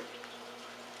 15:7.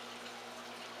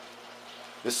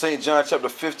 This St. John chapter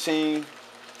 15,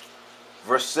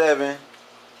 verse 7.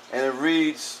 And it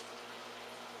reads,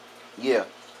 and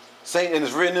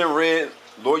it's written in red,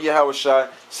 Lord YAHAWASHI,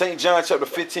 St. John chapter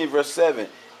 15, verse 7.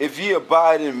 If ye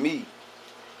abide in me,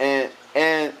 and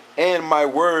and my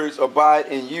words abide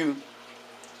in you,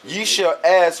 ye shall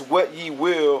ask what ye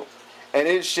will, and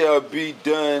it shall be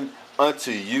done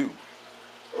unto you.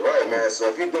 All right, man. So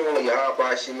if you're doing what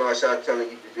Yahawashi Masha telling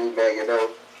you to do, man, you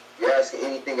know, you're asking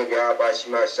anything of Yahawashi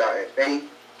Masha in faith,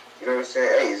 you know what I'm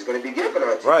saying? Hey, it's going to be given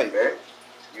unto you, man.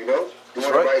 You know,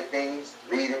 doing the right things,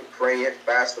 reading, praying,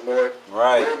 fasting more.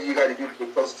 Right. Whatever you got to do to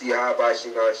get close to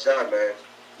Yahawashi Masha, man,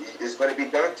 it's going to be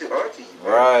done unto you, man.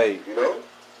 Right. You know,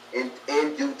 in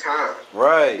due time.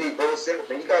 Right. Man, you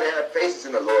got to have patience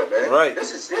in the Lord, man. Right.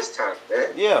 This is His time, man.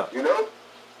 Yeah. You know?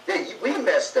 Yeah, we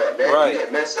messed up, man. Right. We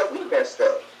didn't mess up, we messed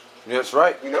up. That's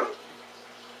right. You know?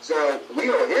 So we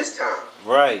on His time.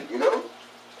 Right. You know?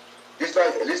 Just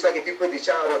like if you put the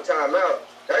child on timeout,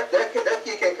 that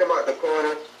kid can come out the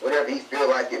corner whenever he feel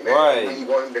like it, man. Right. When you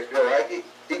want him to feel like it,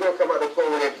 he gonna come out the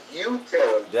corner whenever you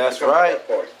tell him. That's to come right. out that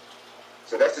corner.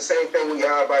 So that's the same thing with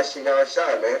Yahawashi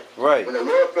Masha, man. Right. When the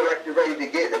Lord feel like you're ready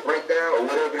to get the breakdown or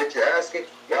whatever that you're asking,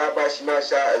 Yahawashi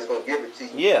Masha is gonna give it to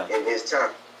you in His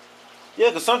time. Yeah,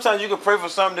 because sometimes you can pray for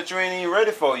something that you ain't even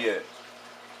ready for yet.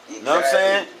 Exactly. You know what I'm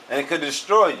saying? And it could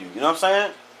destroy you. You know what I'm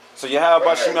saying? So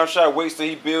Yahawashi Masha waits till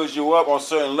He builds you up on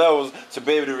certain levels to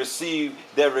be able to receive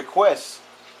that request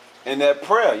and that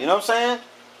prayer. You know what I'm saying?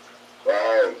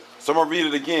 Right. So I'm going to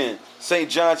read it again. St.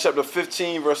 John chapter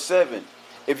 15, verse 7.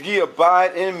 If ye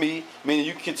abide in me, meaning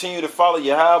you continue to follow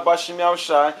Yahawashi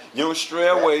Masha, you don't stray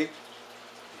away.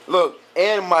 Look,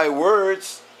 and my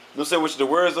words, you know what I'm saying, which the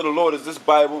words of the Lord is this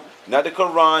Bible, not the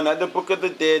Quran, not the Book of the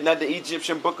Dead, not the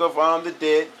Egyptian Book of the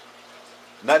Dead,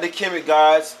 not the Kemet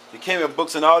gods, the Kemet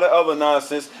books and all that other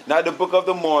nonsense, not the Book of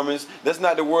the Mormons. That's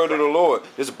not the word of the Lord.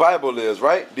 This Bible is,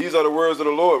 right? These are the words of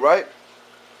the Lord, right?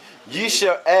 Ye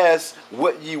shall ask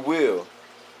what ye will,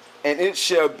 and it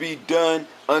shall be done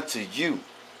unto you.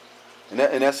 And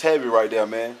that's heavy right there,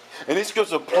 man. And these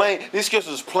scriptures are plain. These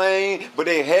scriptures plain, but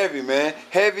they heavy, man.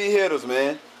 Heavy hitters,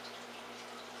 man.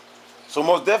 So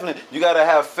most definitely, you got to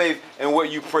have faith in what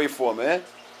you pray for, man.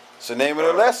 It's the name of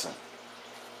the lesson.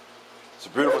 It's a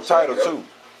beautiful title, too.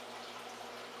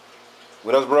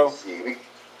 What else, bro? See, we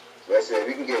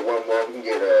can get one more. We can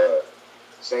get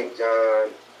St.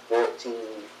 John 14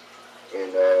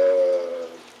 and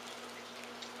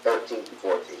 13 to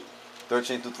 14.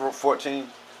 13 through 14?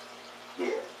 Yeah.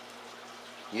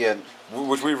 Yeah,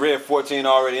 which we read 14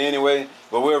 already anyway,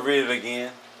 but we'll read it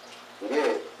again.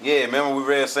 Yeah. Yeah, remember we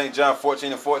read St. John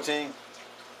 14 and 14?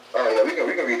 Oh, yeah, we can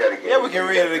read that again. Yeah, we can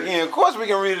read it again. Of course we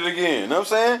can read it again. You know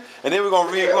what I'm saying? And then we're going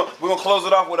to read, we're going to close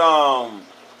it off with,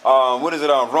 what is it,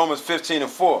 Romans 15 and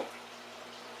 4.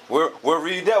 We'll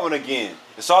read that one again.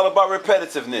 It's all about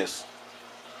repetitiveness.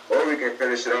 Or we can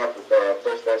finish it off with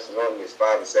 1 Thessalonians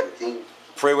 5 and 17.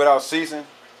 Pray without ceasing?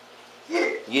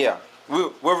 Yeah. Yeah.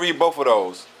 We'll read both of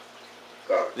those.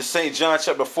 This is St. John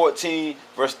chapter 14,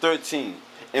 verse 13.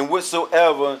 And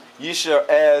whatsoever ye shall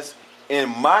ask in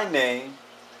my name.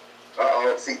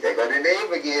 See, they got the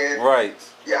name again. Right.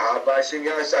 Yahawashi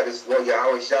Masha, this is Lord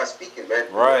Yahawashi speaking, man.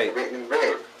 Right. Written in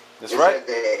red. That's right.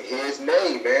 His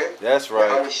name, man. That's right.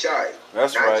 Yahawashi.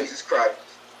 That's not right. Jesus Christ.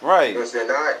 Right. You know what I'm saying?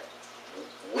 Not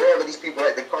wherever these people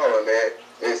like to call him, man.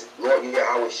 It's Lord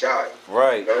Yahawashi.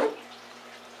 Right. You know?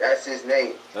 That's His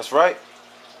name. That's right.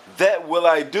 That will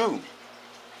I do.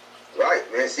 Right,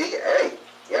 man. See, hey,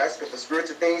 you're asking for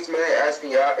spiritual things, man.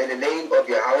 Asking y'all in the name of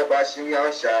Yahawashi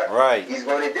Masha. Right. He's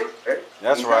going to do it, man.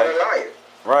 That's He's right. not a liar.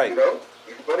 Right. You know,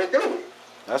 He's going to do it.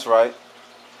 That's right.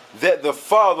 That the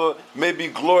Father may be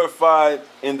glorified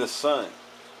in the Son.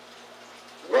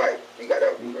 Right. You got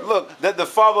that one, bro. Look, that the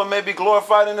Father may be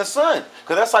glorified in the Son.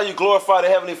 Because that's how you glorify the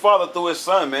Heavenly Father, through His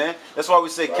Son, man. That's why we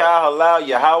say, Ka halal,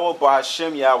 Yahawah,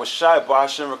 Bahashem, Yahawashi,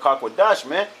 Bahashem, Rakakwadash,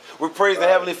 man. We praise the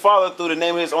Heavenly Father through the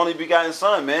name of His only begotten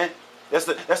Son, man.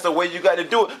 That's the way you got to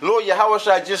do it. Lord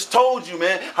Yahawashi, I just told you,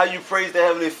 man, how you praise the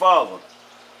Heavenly Father. You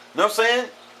know what I'm saying?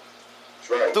 That's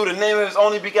right. Through the name of His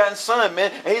only begotten Son,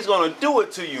 man. And He's going to do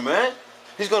it to you, man.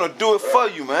 He's going to do it for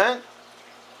you, man.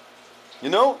 You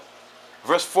know?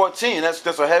 Verse 14, that's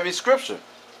a heavy scripture.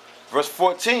 Verse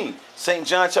 14, St.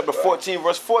 John chapter 14,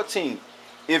 verse 14.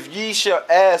 If ye shall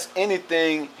ask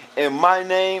anything in my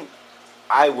name,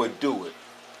 I will do it.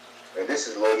 And this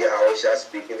is Lord Yahawashi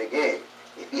speaking again.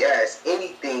 If he asks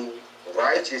anything,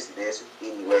 righteousness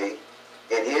anyway,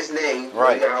 in His name,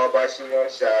 right, Lord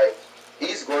Yahawashi,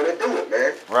 He's going to do it,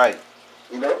 man. Right.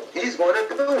 You know, He's going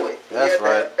to do it. That's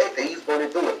right. Faith that He's going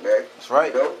to do it, man. That's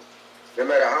right. You know? No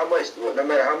matter how much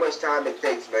time it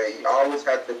takes, man, you always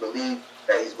have to believe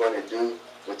that He's going to do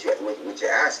what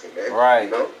you're asking, man. Right.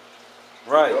 You know?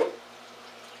 Right. You know?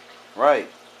 Right.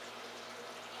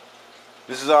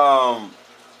 This is 1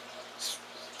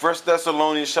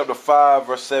 Thessalonians chapter 5,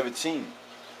 verse 17.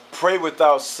 Pray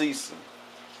without ceasing.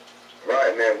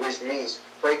 Right, man, which means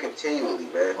pray continually,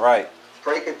 man. Right.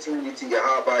 Pray continually to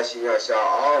YAHAWASHI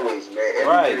always, man.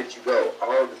 Everywhere that you go,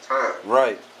 all the time.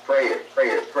 Right. Prayer,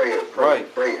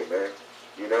 man.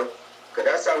 You know? Because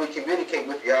that's how we communicate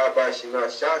with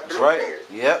YAHAWASHI through prayer.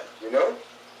 Yep. You know?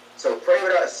 So pray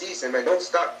without ceasing, man. Don't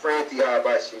stop praying to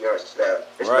YAHAWASHI,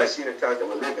 especially in the times that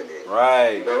we're living in.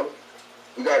 Right. You know?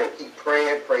 You got to keep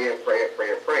praying.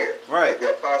 Right. Like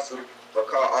the apostle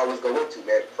McCall always go into,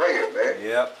 man. Prayer, man.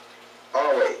 Yep.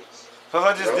 Always. Because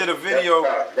I just did a video.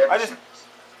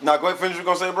 Now, go ahead, finish what you're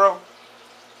going to say, bro.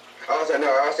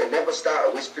 I said never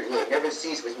stop, never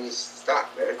cease, which means stop,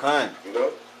 man. You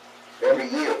know? Never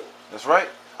yield. That's right.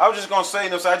 I was just going to say,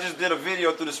 so I just did a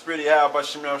video through the Spirit of Yahweh by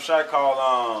Shimon Shai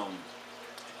called,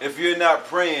 if you're not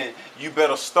praying, you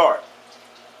better start.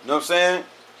 You know what I'm saying?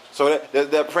 So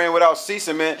that praying without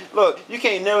ceasing, man. Look, you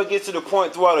can't never get to the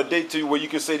point throughout a day to where you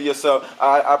can say to yourself,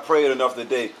 I prayed enough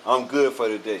today. I'm good for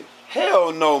the day.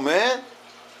 Hell no, man.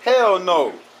 Hell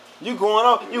no. You going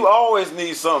on, you always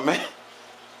need something,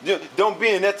 man. Don't be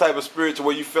in that type of spirit to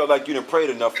where you felt like you didn't prayed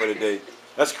enough for the day.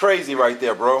 That's crazy right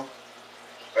there, bro.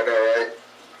 I know,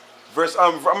 right?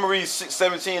 I'm going to read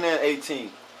 17 and 18.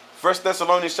 1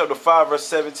 Thessalonians chapter 5, verse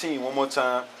 17, one more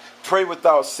time. Pray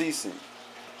without ceasing.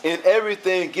 In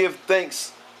everything give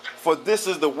thanks, for this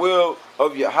is the will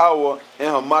of Yahawah and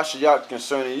Hamashiach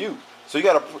concerning you. So you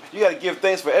gotta give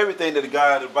thanks for everything that the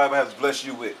Bible has blessed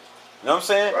you with. You know what I'm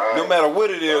saying? Right. No matter what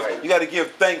it is, you gotta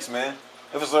give thanks, man.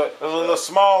 If it's a little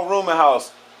small room in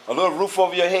house, a little roof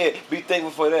over your head, be thankful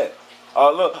for that.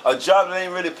 A job that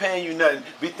ain't really paying you nothing,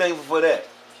 be thankful for that.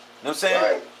 You know what I'm saying?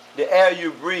 Right. The air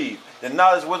you breathe, the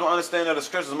knowledge, wisdom, understanding of the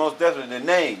scriptures, most definitely the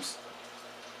names.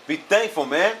 Be thankful,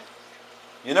 man.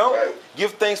 You know? Right.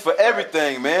 Give thanks for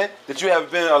everything, man, that you have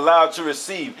been allowed to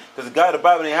receive. Because the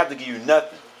Bible ain't have to give you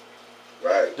nothing.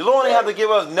 Right. The Lord ain't have to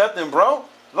give us nothing, bro.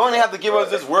 The Lord ain't have to give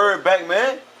us this word back,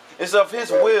 man. It's of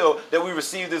His will that we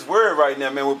receive this word right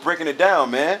now, man. We're breaking it down,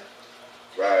 man.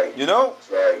 Right. You know?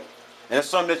 Right. And it's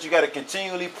something that you got to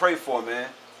continually pray for, man.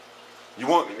 You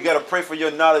got to pray for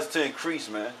your knowledge to increase,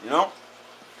 man. You know?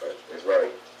 That's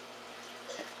right.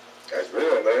 That's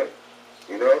real, man.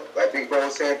 You know, like Big Bro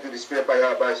was saying through the Spirit by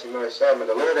Yahweh Shimon Shaman,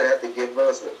 the Lord didn't have to give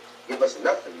us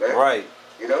nothing, man. Right.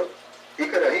 You know, He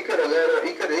could have,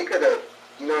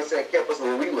 you know what I'm saying, kept us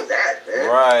where we was at, man.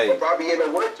 Right. Or probably in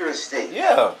a winter state.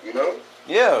 Yeah. You know.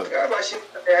 Yeah. Yahweh Shimon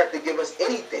didn't have to give us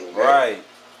anything, man. Right.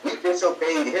 We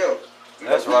disobeyed Him.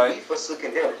 That's right. We forsook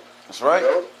Him. That's right. You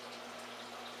know?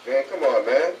 Man, come on,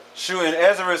 man. Shoot, in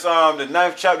Ezra, the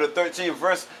 9th chapter, 13th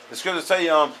verse, the scriptures tell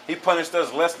you, He punished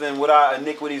us less than what our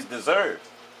iniquities deserved.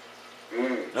 You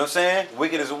know what I'm saying?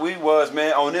 Wicked as we was,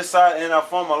 man, on this side and in our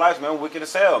former lives, man, wicked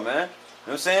as hell, man. You know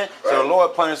what I'm saying? Right. So the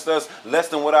Lord punished us less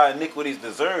than what our iniquities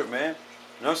deserve, man.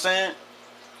 You know what I'm saying?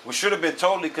 We should have been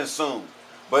totally consumed.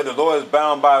 But the Lord is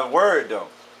bound by His word, though.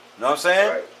 You know what I'm saying?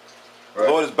 Right. The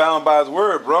Lord is bound by His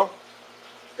word, bro.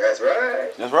 That's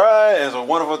right. That's right. It's a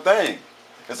wonderful thing.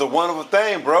 It's a wonderful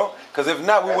thing, bro. Because if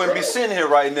not, we wouldn't be sitting here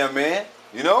right now, man.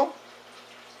 You know?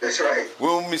 That's right. We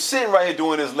wouldn't be sitting right here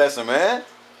doing this lesson, man.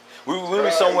 We'll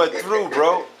be somewhere through,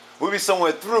 bro. We'll be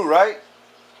somewhere through, right?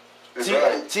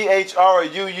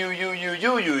 THRUUUUUUU.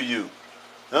 You know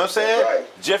what I'm saying?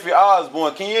 Right. Jeffrey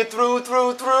Osborne, can you through? You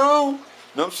know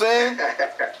what I'm saying?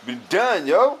 Be done,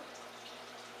 yo.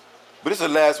 But this is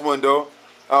the last one, though.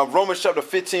 Romans chapter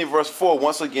 15, verse 4,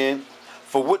 once again.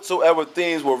 For whatsoever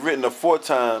things were written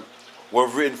aforetime were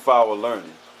written for our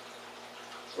learning.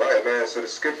 Right, man. So the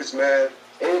scriptures, man,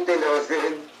 anything that was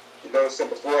written, you know what I'm saying,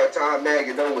 before our time, man,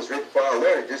 you know, was written for our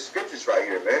learning. This scriptures right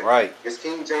here, man. Right. This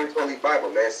King James Holy Bible,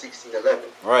 man, 1611.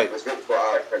 Right. It was written for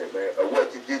our learning, man. Of what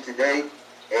to do today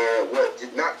and what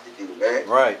not to do, man.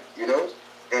 Right. You know?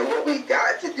 And what we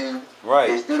got to do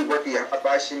is do the work of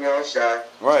Yahweh Shimon Shai,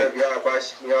 serve Yahweh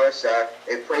Shimon Shai,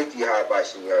 and pray to Yahweh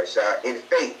Shimon Shai in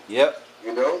faith. Yep.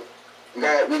 You know? We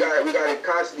gotta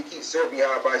constantly keep serving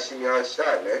Yahweh Shimon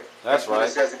Shai, man. That's right. What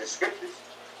it says in the scriptures.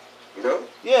 You know?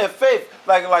 Yeah, faith.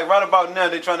 Like right about now,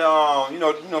 they're trying to, you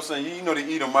know what I'm saying, you know the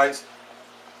Edomites.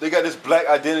 They got this black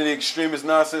identity extremist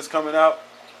nonsense coming out.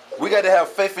 We got to have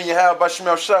faith in Yahweh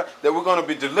Shimon Shai that we're gonna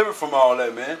be delivered from all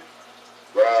that, man.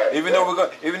 Right. Even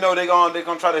though they're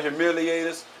gonna try to humiliate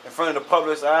us in front of the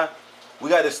public's eye, we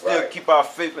got to still keep our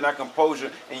faith and our composure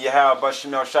in Yahweh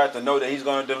Shimon Shai to know that He's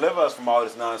gonna deliver us from all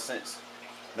this nonsense.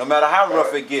 No matter how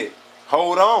rough it get,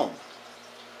 hold on.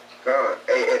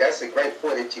 Hey, that's a great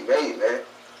point that you made, man,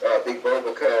 Big Bro,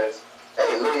 because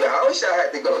Lord, I wish I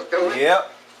had to go through it.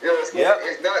 Yep. You know,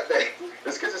 it's not that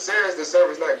the scripture says the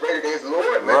servant's not greater than his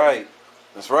Lord, man. Right.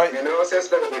 That's right. You know what I'm saying?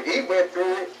 So if he went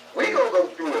through it, we gonna go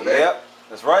through it, man. Yep.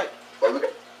 That's right. But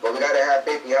we gotta have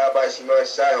faith in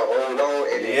YAHAWASHI, hold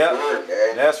on, and endure,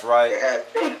 man. That's right. And have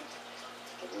faith.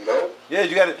 You know? Yeah,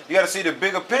 you gotta see the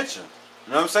bigger picture.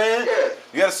 You know what I'm saying? Yeah.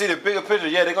 You gotta see the bigger picture.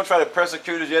 Yeah, they're gonna try to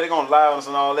persecute us. Yeah, they're gonna lie on us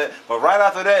and all that. But right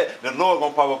after that, the Lord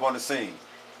gonna pop up on the scene.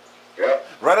 Yeah.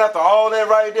 Right after all that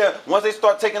right there, once they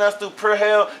start taking us through pure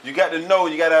hell, you got to know,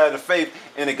 you got to have the faith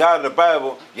in the God of the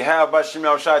Bible. You have about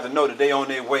YAHAWASHI to know that they on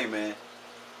their way, man.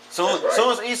 Soon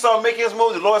as Esau make his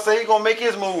move, the Lord say he gonna make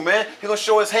his move, man. He gonna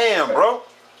show his hand, bro.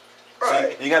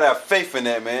 Right. So you gotta have faith in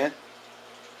that, man.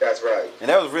 That's right. And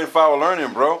that was written for our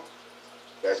learning, bro.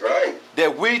 That's right.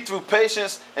 That we through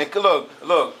patience and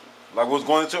look, like we was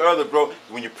going into earlier, bro.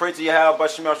 When you pray to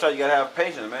YAHAWASHI, you gotta have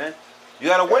patience, man. You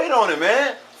gotta wait on it,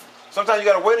 man. Sometimes you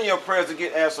gotta wait on your prayers to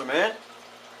get answered, man.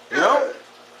 You know,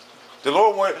 the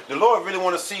Lord really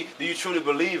want to see, do you truly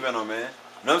believe in Him, man?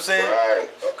 You know what I'm saying? Right.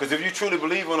 Because if you truly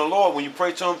believe in the Lord, when you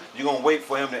pray to Him, you're gonna wait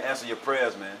for Him to answer your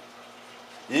prayers, man.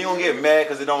 You ain't gonna get mad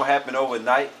because it don't happen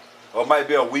overnight, or it might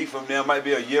be a week from now, it might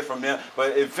be a year from now,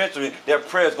 but eventually that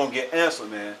prayer is gonna get answered,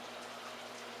 man.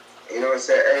 You know what I'm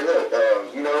saying? Hey,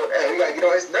 look, you know, hey, we gotta get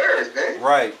on his nerves, man.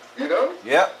 Right. You know?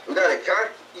 Yep. We gotta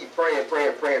keep praying.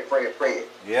 Yep.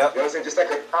 You know what I'm saying? Just like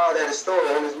a child at a store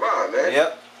on his mom, man.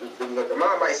 Yep. The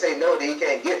mom might say no, that he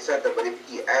can't get something, but if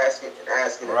he keep asking and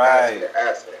asking and right.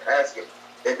 asking,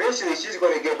 eventually she's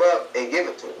going to give up and give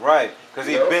it to him. Right, because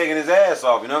he's begging his ass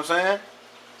off, you know what I'm saying?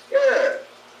 Yeah.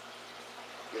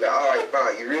 You're like, all right,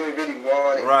 fine, you really, really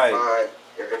want it, fine.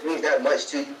 If it means that much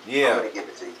to you, I'm going to give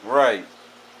it to you. Right.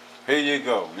 Here you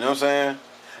go, you know what I'm saying?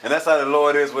 And that's how the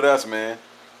Lord is with us, man.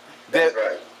 That's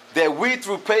right. That we,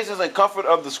 through patience and comfort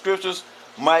of the Scriptures,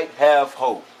 might have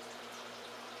hope.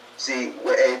 See,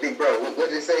 hey, big bro, what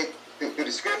did it say through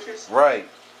the Scriptures? Right.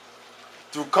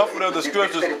 Through comfort of the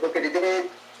Scriptures. The book of the dead?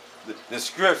 The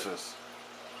Scriptures.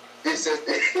 Through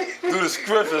the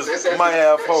Scriptures might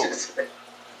have hope.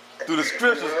 Through the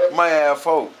Scriptures might have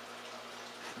hope.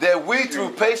 That we,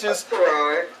 through patience.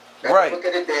 Quran, right. The book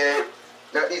of the dead.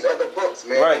 Not these other books,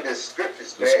 man. Right. The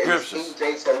Scriptures, the man. Scriptures. King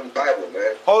James Holy Bible,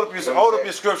 man. Hold up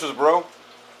your Scriptures, bro.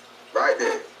 Right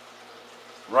there.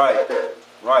 Right. Right there.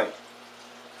 Right.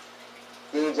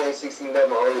 King James 16:11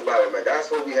 Holy Bible, man. That's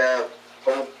what we have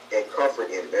hope and comfort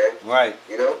in, man. Right.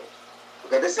 You know?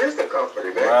 Because this is the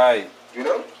comforter, man. Right. You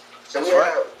know? So that's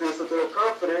we have through the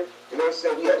comforter, you know what I'm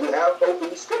saying? We have hope in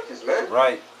the Scriptures, man.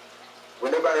 Right.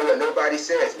 Well, no matter what nobody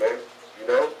says, man. You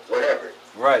know? Whatever.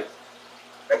 Right.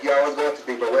 Like you always going to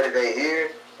be, but whether they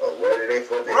hear or whether they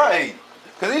for them. Right.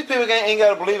 Because these people ain't got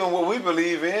to believe in what we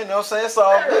believe in. You know what I'm saying? It's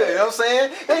all good. You know what I'm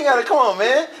saying? They ain't got to, come on,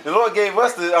 man. The Lord gave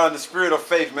us the spirit of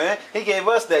faith, man. He gave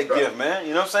us that gift, man.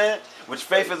 You know what I'm saying? Which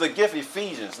faith is a gift,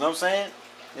 Ephesians. You know what I'm saying?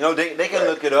 You know, they can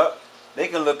look it up. They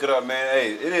can look it up, man.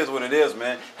 Hey, it is what it is,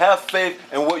 man. Have faith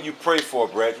in what you pray for,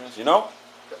 brethren. You know?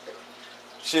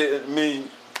 Shit, I mean,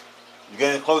 you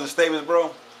got any closing statements,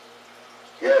 bro?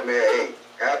 Yeah, man. Hey,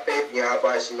 have faith in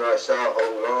YAHAWASHI,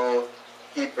 hold on.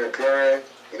 Keep enduring.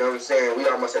 You know what I'm saying? We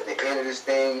almost at the end of this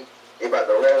thing. They about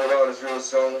to roll on us real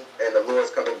soon, and the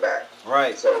Lord's coming back.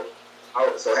 Right. So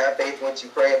have faith in what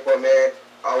you're praying for, man.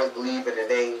 Always believe in the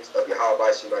names of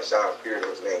YAHAWASHI, period,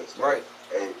 those names. Man. Right.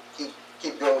 And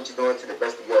keep doing what you're doing to the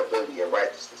best of your ability and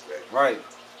righteousness, man. Right.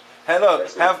 Hey, look,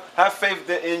 have faith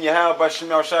in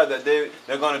YAHAWASHI that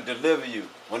they're going to deliver you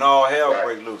when all hell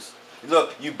breaks loose.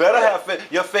 Look, you better have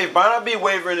faith. Your faith might not be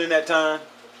wavering in that time.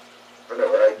 I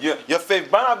know, right? Your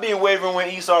faith might not be wavering when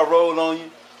Esau rolled on you. You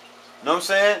know what I'm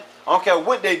saying? I don't care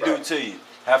what they do to you.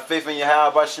 Have faith in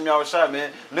YAHAWASHI,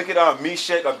 man. Look at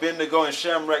Meshach, Abednego, and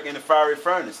Shamrach in the fiery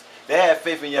furnace. They had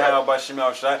faith in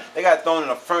YAHAWASHI. They got thrown in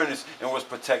a furnace and was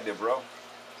protected, bro.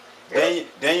 Yeah.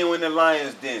 Daniel in the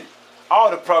lion's den. All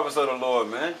the prophets of the Lord,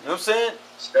 man. You know what I'm saying?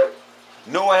 Sure.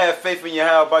 Noah had faith in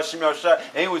YAHAWASHI,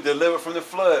 and he was delivered from the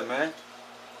flood, man.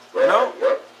 You know?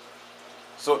 Yep.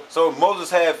 So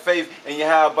Moses had faith in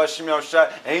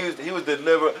YAHAWASHI, and he was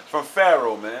delivered from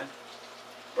Pharaoh, man.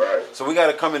 Right. So we got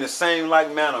to come in the same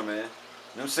like manner, man. You know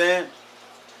what I'm saying?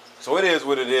 So it is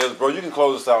what it is, bro. You can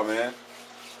close us out, man.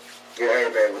 Yeah,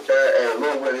 hey, man. With that,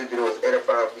 Lord willing, to do is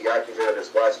edifying for y'all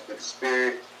that's watching through the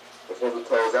Spirit. Before we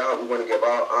close out, we want to give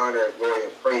all honor, glory,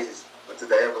 and praises unto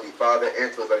the Heavenly Father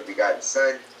and to His only begotten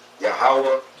Son,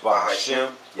 Yahawah,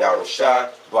 Bahashem, Yahawashi,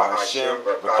 Bahashem,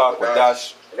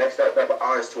 Rakakwadash. And next up,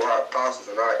 honors to our apostles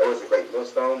and our elders of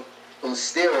GREATMILLSTONE, who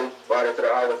still brought into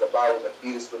the hours of the Bible and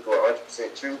feed us with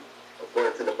 100% truth,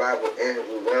 according to the Bible and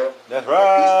who well. That's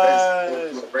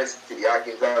right. Peace to the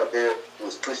archangels out there who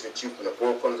is pushing the truth from the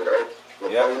four corners of the earth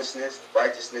with boldness,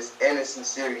 righteousness, and in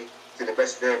sincerity to the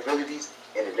best of their abilities.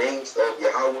 In the names of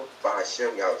Yahawah,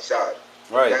 Bahashem, Yahushai.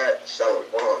 Right. God, Shalom.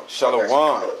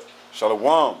 Shalom.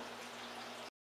 Shalom.